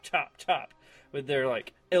 chop, chop, chop, with their,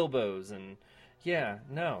 like, elbows, and,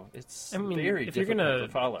 it's very if you're difficult gonna- to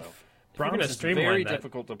follow. if you're gonna Brahms is streamline very that-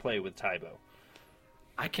 difficult to play with Tai Bo.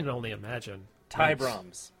 I can only imagine. Tai That's-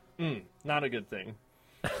 Brahms. Not a good thing.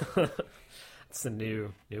 It's the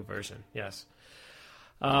new version, yes.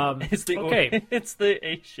 It's the okay. It's the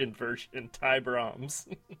Asian version, Tai Brahms.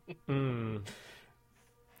 Coming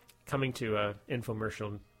to an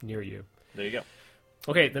infomercial near you. There you go.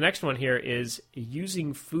 Okay, the next one here is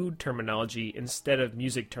using food terminology instead of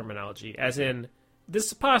music terminology, as in,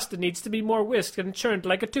 this pasta needs to be more whisked and churned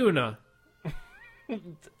like a tuna.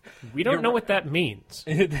 We don't know what that means.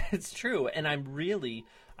 It's true, and I'm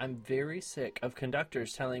very sick of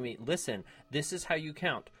conductors telling me, listen, this is how you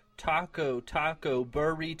count. Taco, taco,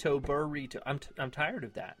 burrito, burrito. I'm tired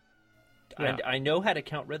of that. Yeah. I know how to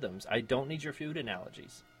count rhythms. I don't need your food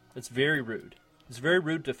analogies. It's very rude. It's very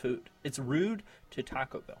rude to food. It's rude to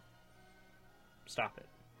Taco Bell. Stop it.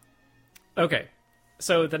 Okay,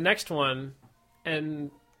 so the next one,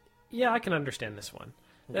 and I can understand this one.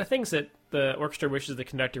 The things that the orchestra wishes the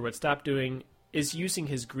conductor would stop doing is using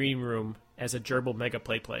his green room as a gerbil mega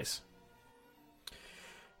play place.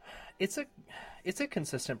 It's a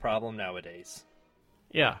consistent problem nowadays.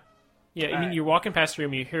 Yeah. Yeah, I mean, you're walking past the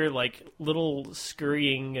room, you hear, like, little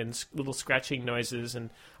scurrying and little scratching noises and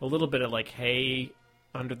a little bit of, like, hay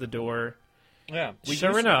under the door. Yeah.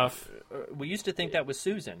 Sure enough. We used to think that was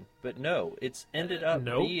Susan, but no, it's ended up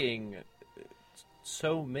being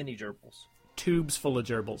so many gerbils. Tubes full of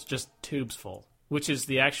gerbils, just tubes full, which is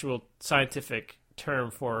the actual scientific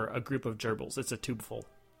term for a group of gerbils. It's a tubeful.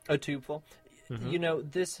 A tubeful? Mm-hmm.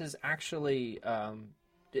 This has actually...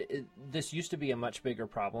 this used to be a much bigger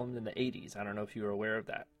problem in the 80s. I don't know if you were aware of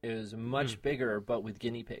that. It was much bigger, but with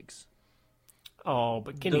guinea pigs. Oh,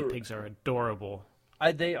 but guinea pigs are adorable.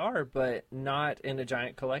 They are, but not in a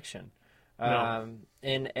giant collection.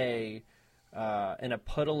 in a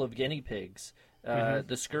puddle of guinea pigs.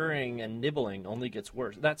 The scurrying and nibbling only gets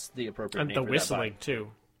worse. That's the appropriate name And the for whistling,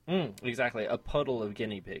 too. Exactly, a puddle of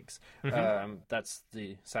guinea pigs. That's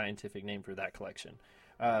the scientific name for that collection.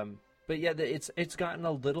 But yeah, it's gotten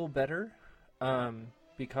a little better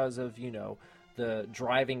because of, the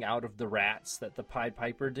driving out of the rats that the Pied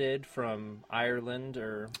Piper did from Ireland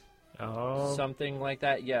or something like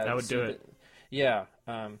that. Yeah, that would do it. Yeah,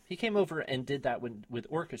 he came over and did that with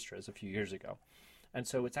orchestras a few years ago, and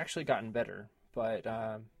so it's actually gotten better. But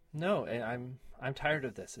no, I'm tired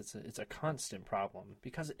of this. It's a constant problem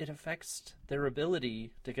because it affects their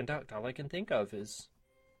ability to conduct. All I can think of is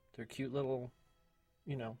their cute little,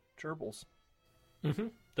 gerbils.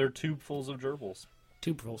 They're tubefuls of gerbils.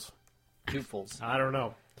 Tubefuls. I don't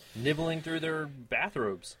know. Nibbling through their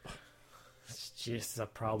bathrobes. It's just a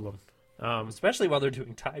problem. Especially while they're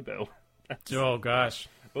doing Taibo. Oh, gosh.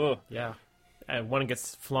 Oh. Yeah. And one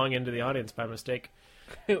gets flung into the audience by mistake.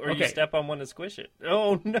 Or you step on one and squish it.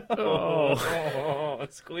 Oh, no. Oh.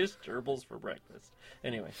 Squish gerbils for breakfast.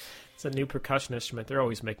 Anyway. It's a new percussion instrument. They're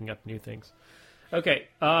always making up new things. Okay.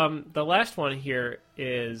 The last one here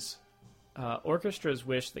is orchestras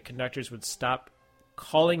wish that conductors would stop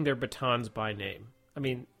calling their batons by name. I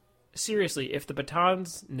mean, seriously, if the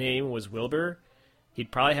baton's name was Wilbur, he'd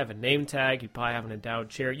probably have a name tag, he'd probably have an endowed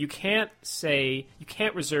chair. You can't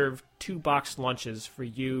reserve 2 boxed lunches for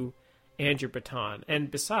you and your baton. And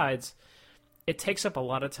besides, it takes up a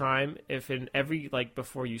lot of time if in every,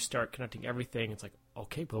 before you start conducting everything, it's like,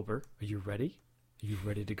 okay, Wilbur, are you ready? Are you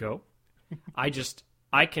ready to go?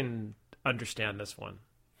 I can understand this one.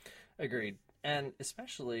 Agreed. And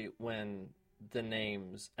especially when the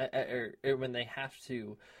names, or when they have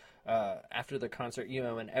to, after the concert,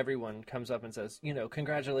 and everyone comes up and says,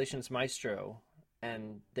 congratulations, maestro,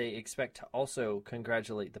 and they expect to also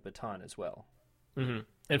congratulate the baton as well. Mm-hmm.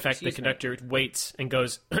 In fact, the conductor waits and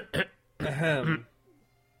goes,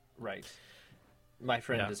 right. My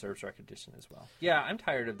friend deserves recognition as well. Yeah, I'm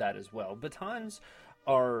tired of that as well. Batons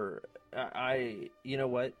are, you know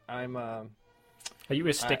what, I'm, Are you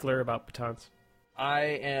a stickler about batons? I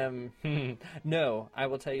am... No, I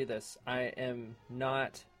will tell you this. I am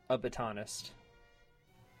not a botanist.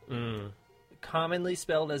 Commonly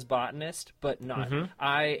spelled as botanist, but not.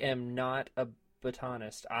 I am not a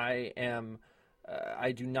botanist. I am...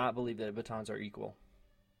 I do not believe that batons are equal.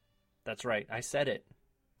 That's right. I said it.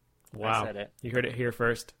 Wow. I said it. You heard it here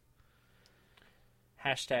first.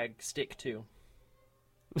 #stick2.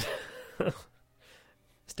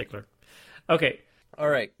 Stickler. Okay. All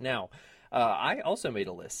right. Now... I also made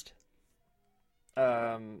a list.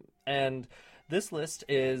 And this list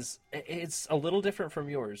it's a little different from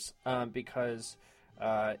yours because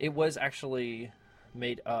it was actually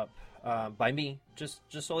made up by me, just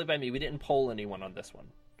solely by me. We didn't poll anyone on this one.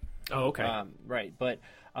 Oh, okay. Right, but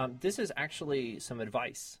this is actually some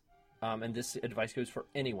advice, and this advice goes for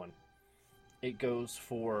anyone. It goes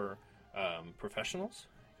for professionals.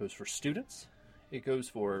 It goes for students. It goes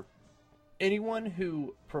for anyone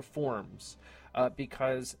who performs,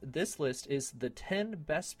 because this list is the 10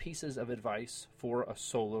 best pieces of advice for a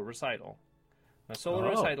solo recital. Now, solo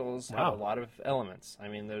recitals have a lot of elements. I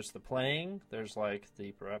mean, there's the playing, there's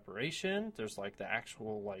the preparation, there's the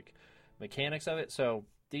actual mechanics of it. So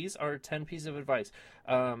these are 10 pieces of advice,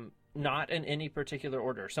 not in any particular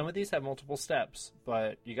order. Some of these have multiple steps,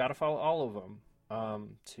 but you got to follow all of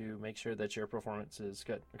them to make sure that your performance is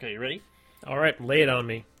good. Okay, you ready? All right, lay it on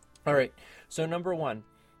me. All right, so number 1,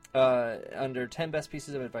 under 10 best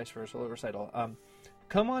pieces of advice for a solo recital,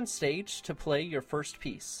 come on stage to play your first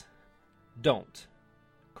piece. Don't.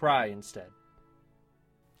 Cry instead.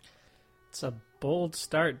 It's a bold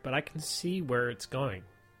start, but I can see where it's going.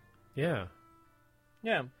 Yeah.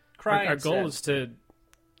 Yeah, cry Our instead. goal is to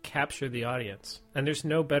capture the audience, and there's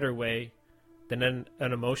no better way than an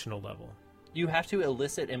emotional level. You have to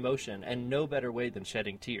elicit emotion, and no better way than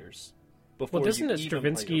shedding tears. Before Wasn't you it even play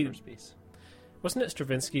Stravinsky? your first piece. Wasn't it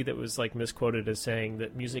Stravinsky that was misquoted as saying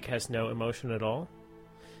that music has no emotion at all?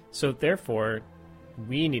 So therefore,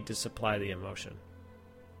 we need to supply the emotion.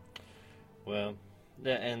 Well,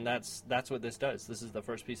 and that's what this does. This is the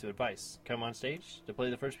first piece of advice. Come on stage to play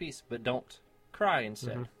the first piece, but don't cry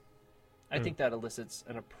instead. I think that elicits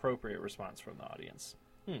an appropriate response from the audience.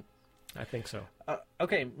 I think so.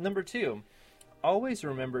 Okay, number 2. Always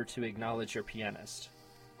remember to acknowledge your pianist.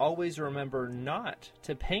 Always remember not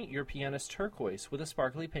to paint your pianist turquoise with a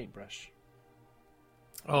sparkly paintbrush.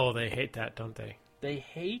 Oh, they hate that, don't they? They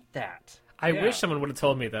hate that. I wish someone would have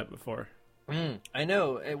told me that before. I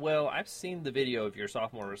know. Well, I've seen the video of your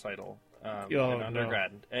sophomore recital in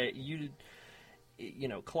undergrad.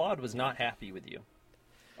 Claude was not happy with you.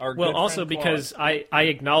 Our Well, good also friend Claude, because I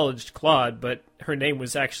acknowledged Claude, but her name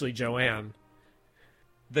was actually Joanne.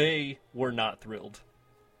 they were not thrilled.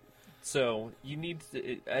 So you need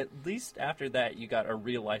to, at least after that, you got a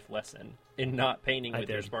real life lesson in not painting with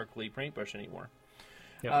your sparkly paintbrush anymore.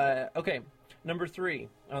 Yep. Okay, number 3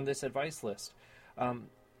 on this advice list.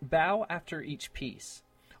 Bow after each piece.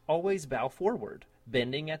 Always bow forward,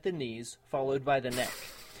 bending at the knees, followed by the neck.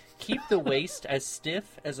 Keep the waist as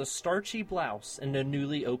stiff as a starchy blouse in a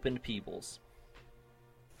newly opened Peebles.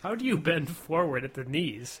 How do you bend forward at the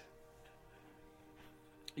knees?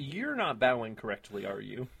 You're not bowing correctly, are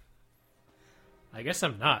you? I guess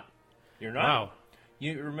I'm not. You're not? Wow.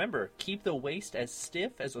 You remember, keep the waist as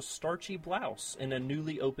stiff as a starchy blouse in a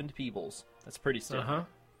newly opened Peebles. That's pretty stiff. Uh-huh.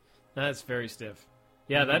 That's very stiff.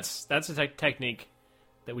 Yeah, that's a technique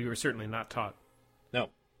that we were certainly not taught. No.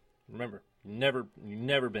 Remember, you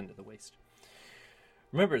never bend at the waist.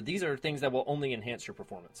 Remember, these are things that will only enhance your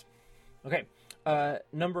performance. Okay,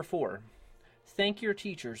 number 4. Thank your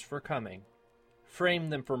teachers for coming. Frame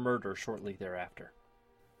them for murder shortly thereafter.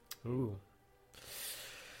 Ooh.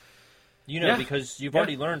 Because you've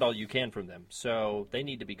already learned all you can from them, so they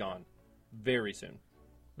need to be gone very soon.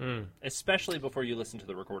 Especially before you listen to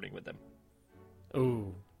the recording with them.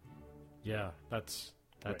 Ooh. Yeah, that's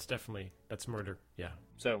definitely, that's murder. Yeah.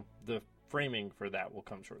 So the framing for that will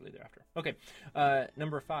come shortly thereafter. Okay,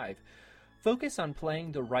 number 5. Focus on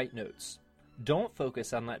playing the right notes. Don't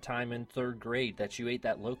focus on that time in 3rd grade that you ate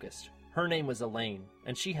that locust. Her name was Elaine,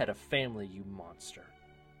 and she had a family, you monster.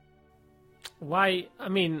 Why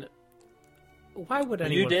would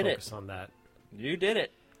anyone focus on that? You did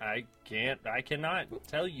it. I cannot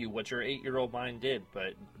tell you what your 8-year-old mind did,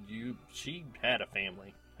 but she had a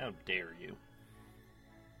family. How dare you?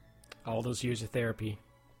 All those years of therapy.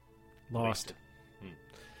 Lost.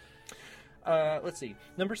 Let's see.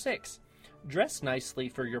 Number 6. Dress nicely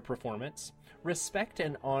for your performance. Respect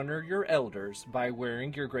and honor your elders by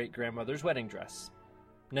wearing your great-grandmother's wedding dress.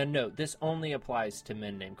 Now note, this only applies to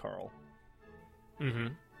men named Carl.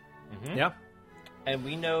 Yeah. And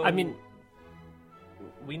we know...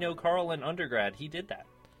 we know Carl in undergrad. He did that.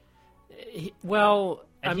 He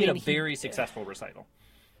had a very successful recital.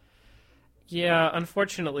 Yeah,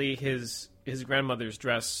 unfortunately, his grandmother's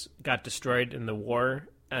dress got destroyed in the war,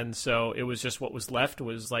 and so it was just what was left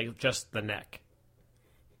was like just the neck.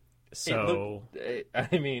 So it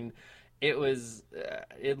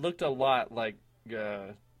looked a lot like,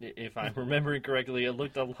 if I'm remembering correctly, it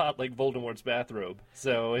looked a lot like Voldemort's bathrobe.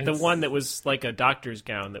 So the one that was like a doctor's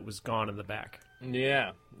gown that was gone in the back.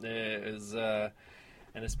 Yeah, it was,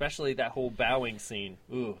 and especially that whole bowing scene.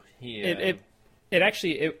 Ooh, it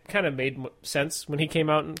kind of made sense when he came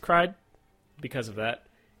out and cried because of that.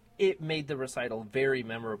 It made the recital very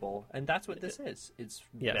memorable, and that's what this is. It's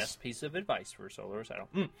best piece of advice for a solo recital.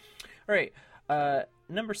 All right,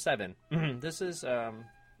 number 7. This is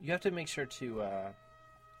you have to make sure to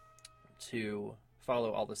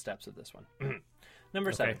follow all the steps of this one.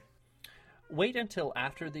 Number 7. Wait until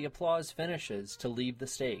after the applause finishes to leave the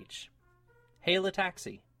stage. Hail a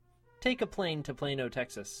taxi. Take a plane to Plano,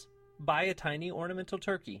 Texas. Buy a tiny ornamental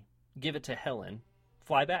turkey. Give it to Helen.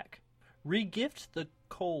 Fly back. Regift the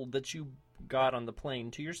cold that you got on the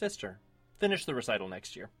plane to your sister. Finish the recital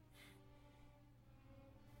next year.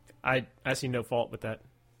 I see no fault with that.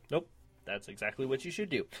 Nope. That's exactly what you should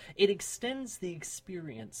do. It extends the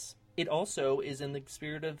experience. It also is in the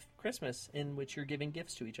spirit of Christmas, in which you're giving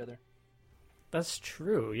gifts to each other. That's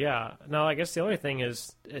true, yeah. Now, I guess the only thing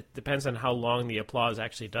is it depends on how long the applause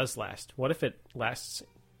actually does last. What if it lasts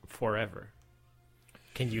forever?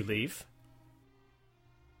 Can you leave?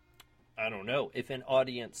 I don't know. If an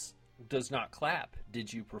audience does not clap,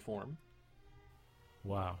 did you perform?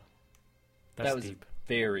 Wow. That was deep.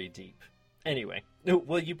 Very deep. Anyway.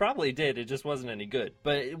 Well, you probably did. It just wasn't any good.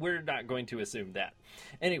 But we're not going to assume that.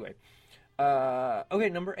 Anyway. Okay,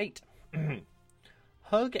 number 8.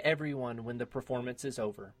 Hug everyone when the performance is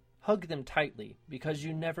over. Hug them tightly, because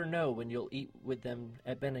you never know when you'll eat with them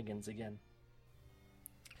at Bennigan's again.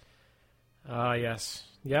 Yes.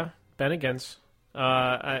 Yeah, Bennigan's.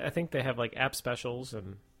 I think they have like app specials,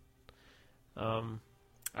 and I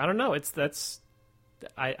don't know.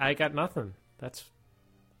 I got nothing. That's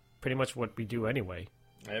pretty much what we do anyway.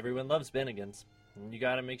 Everyone loves Bennigan's. And you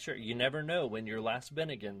got to make sure. You never know when your last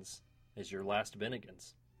Bennigan's is your last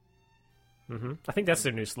Bennigan's. I think that's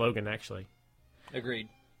their new slogan, actually. Agreed.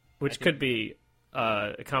 Which could be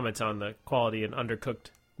a comment on the quality and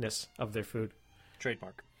undercookedness of their food.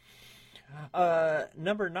 Trademark.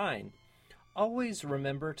 Number 9. Always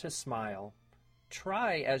remember to smile.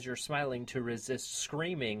 Try, as you're smiling, to resist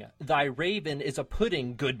screaming, "Thy raven is a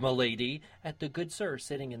pudding, good m'lady," at the good sir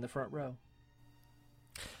sitting in the front row.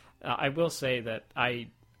 I will say that I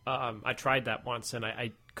tried that once and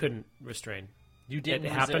I couldn't restrain. You didn't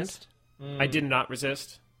It resist? happened. I did not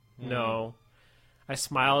resist. No. I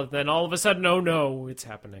smiled, then all of a sudden, oh no, it's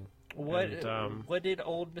happening. What did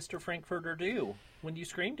old Mr. Frankfurter do when you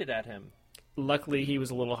screamed it at him? Luckily, he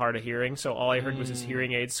was a little hard of hearing, so all I heard was his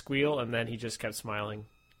hearing aid squeal, and then he just kept smiling.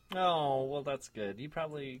 Oh, well, that's good.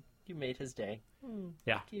 You made his day.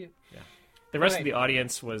 Yeah. Cute. Yeah. The rest of the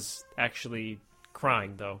audience was actually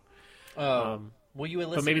crying, though. Well, you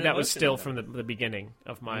elicited but maybe that was emotion still in from them. the beginning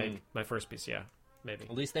of my first piece. Yeah, maybe.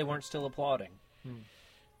 At least they weren't still applauding.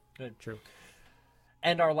 Good. True.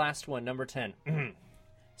 And our last one, number 10.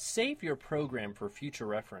 Save your program for future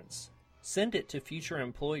reference. Send it to future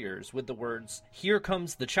employers with the words, "Here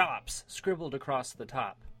comes the chops," scribbled across the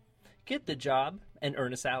top. Get the job and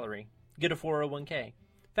earn a salary. Get a 401k.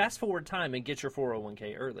 Fast forward time and get your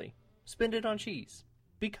 401k early. Spend it on cheese.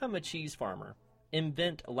 Become a cheese farmer.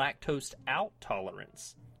 Invent lactose out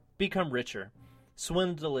tolerance. Become richer.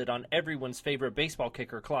 Swindle it on everyone's favorite baseball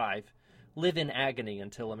kicker, Clive. Live in agony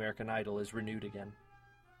until American Idol is renewed again.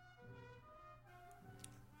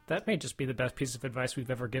 That may just be the best piece of advice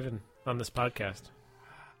we've ever given on this podcast.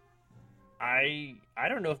 I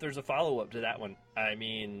don't know if there's a follow-up to that one. I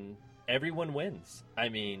mean, everyone wins. I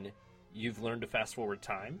mean, you've learned to fast forward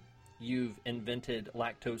time. You've invented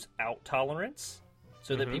lactose out tolerance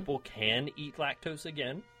so that people can eat lactose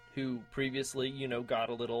again, who previously, got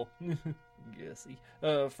a little guessy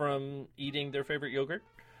from eating their favorite yogurt.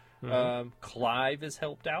 Clive is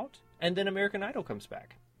helped out, and then American Idol comes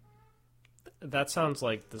back. That sounds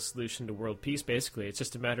like the solution to world peace, basically. It's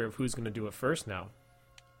just a matter of who's going to do it first now.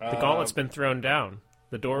 The gauntlet's been thrown down.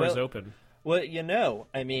 The door is open. Well,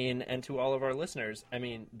 and to all of our listeners,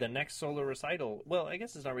 the next solo recital, well, I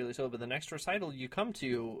guess it's not really solo, but the next recital you come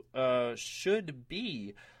to should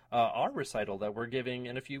be our recital that we're giving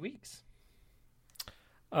in a few weeks.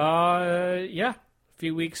 Yeah. A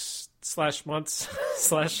few weeks / months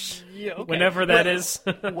 / whenever that is.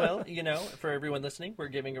 Well, for everyone listening, we're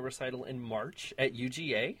giving a recital in March at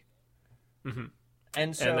UGA. Mm-hmm.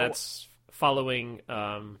 And that's following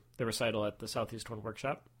the recital at the Southeast One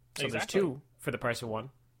Workshop. So there's 2 for the price of 1.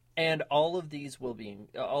 And all of these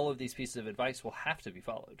pieces of advice will have to be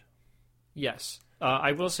followed. Yes.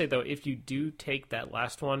 I will say, though, if you do take that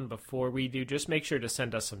last one before we do, just make sure to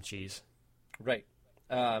send us some cheese. Right.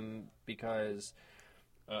 Because...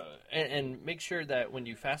 and make sure that when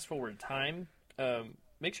you fast forward time,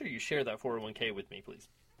 make sure you share that 401k with me, please.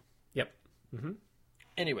 Yep. Mm-hmm.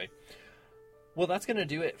 Anyway, well, that's going to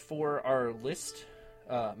do it for our list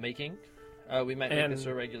making. We might make this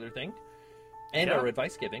a regular thing. And our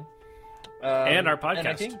advice giving. And our podcast and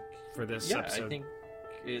I think, for this episode. I think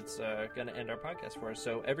it's going to end our podcast for us.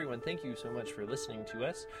 So everyone, thank you so much for listening to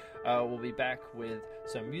us. We'll be back with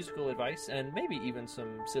some musical advice and maybe even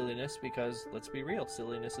some silliness because, let's be real,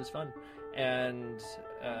 silliness is fun. And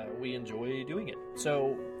we enjoy doing it.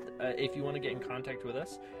 So if you want to get in contact with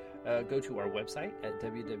us, go to our website at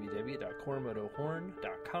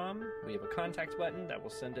www.kormotohorn.com. We have a contact button that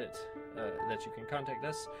will send it, that you can contact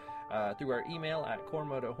us through our email at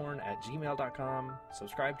kormotohorn@gmail.com.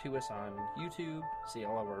 Subscribe to us on YouTube, see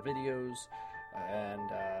all of our videos, and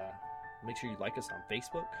make sure you like us on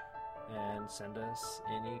Facebook and send us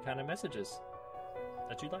any kind of messages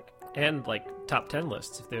that you'd like. And top 10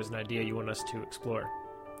 lists if there's an idea you want us to explore.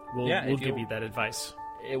 We'll give you that advice.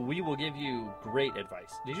 We will give you great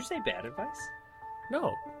advice. Did you say bad advice?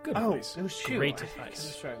 No, good advice. Oh, shoot. Great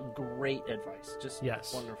advice. Great advice. Just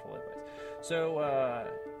wonderful advice. So,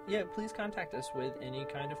 please contact us with any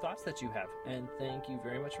kind of thoughts that you have. And thank you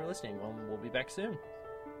very much for listening. We'll be back soon.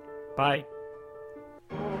 Bye.